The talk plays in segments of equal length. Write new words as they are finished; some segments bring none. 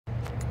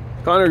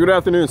Connor, good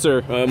afternoon,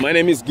 sir. My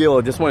name is Gil.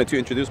 I just wanted to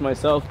introduce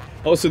myself.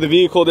 Also, the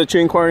vehicle that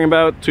you're inquiring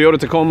about, Toyota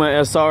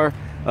Tacoma SR,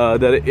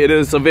 that it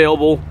is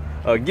available.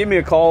 Give me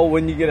a call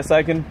when you get a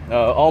second.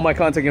 All my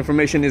contact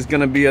information is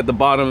going to be at the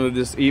bottom of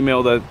this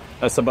email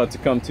that's about to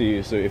come to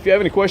you. So if you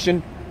have any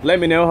question, let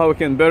me know how I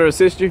can better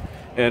assist you.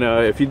 And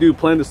if you do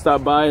plan to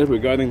stop by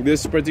regarding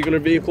this particular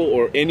vehicle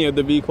or any of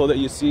the vehicle that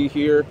you see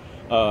here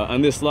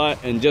on this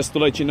lot, and just to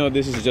let you know,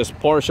 this is just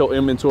partial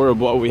inventory of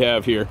what we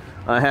have here.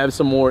 I have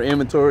some more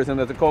inventories in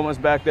the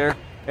Tacomas back there,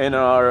 and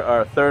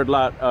our third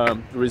lot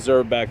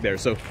reserved back there.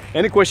 So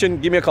any question,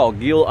 give me a call.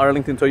 Gil,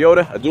 Arlington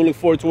Toyota. I do look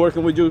forward to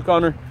working with you,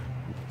 Connor.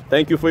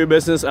 Thank you for your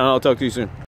business, and I'll talk to you soon.